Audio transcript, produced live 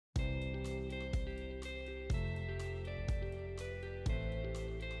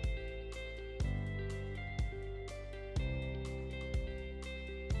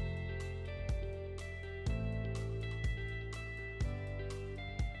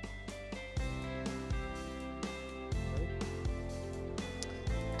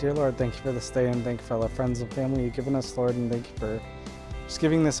Dear Lord, thank you for this day, and thank you for all the friends and family you've given us, Lord, and thank you for just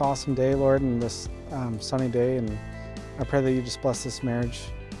giving this awesome day, Lord, and this sunny day. And I pray that you just bless this marriage,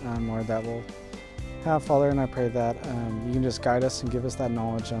 Lord, that we'll have, Father, and I pray that you can just guide us and give us that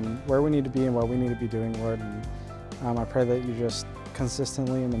knowledge on where we need to be and what we need to be doing, Lord. And I pray that you just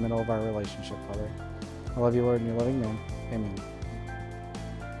consistently in the middle of our relationship, Father. I love you, Lord, in your loving name. Amen.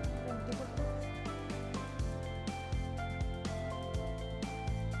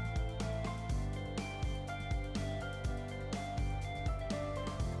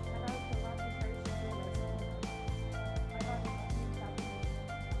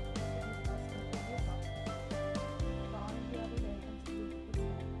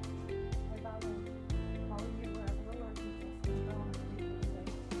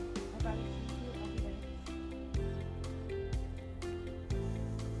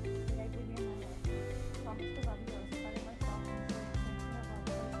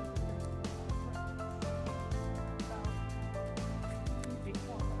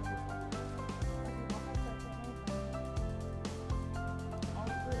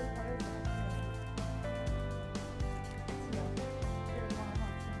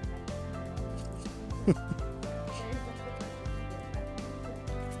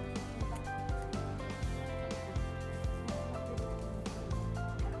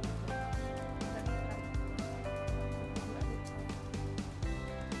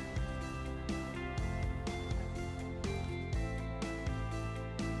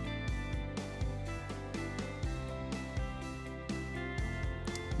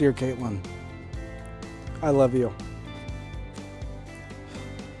 Dear Caitlyn, I love you.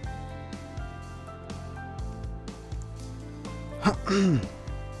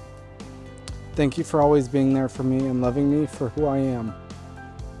 Thank you for always being there for me and loving me for who I am.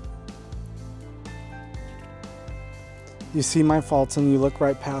 You see my faults and you look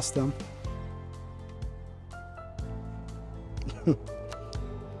right past them.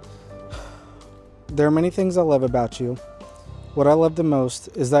 There are many things I love about you. What I love the most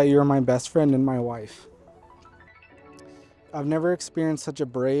is that you're my best friend and my wife. I've never experienced such a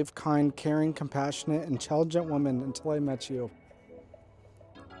brave, kind, caring, compassionate, intelligent woman until I met you.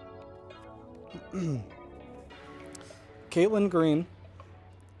 Caitlyn Green,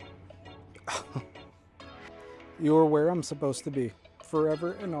 you are where I'm supposed to be,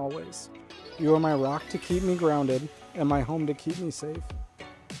 forever and always. You are my rock to keep me grounded and my home to keep me safe.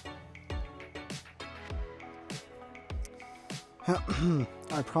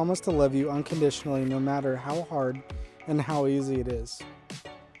 I promise to love you unconditionally no matter how hard and how easy it is.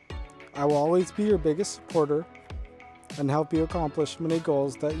 I will always be your biggest supporter and help you accomplish many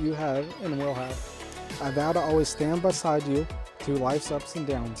goals that you have and will have. I vow to always stand beside you through life's ups and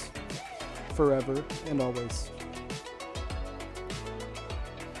downs, forever and always.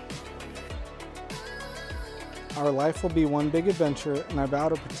 Our life will be one big adventure, and I vow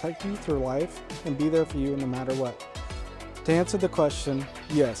to protect you through life and be there for you no matter what. To answer the question,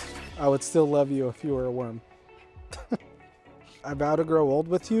 yes, I would still love you if you were a worm. I vow to grow old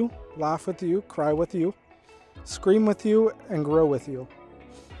with you, laugh with you, cry with you, scream with you, and grow with you.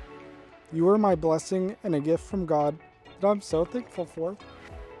 You are my blessing and a gift from God that I'm so thankful for.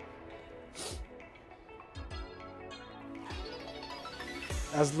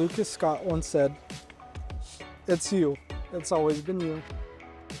 As Lucas Scott once said, it's you. It's always been you.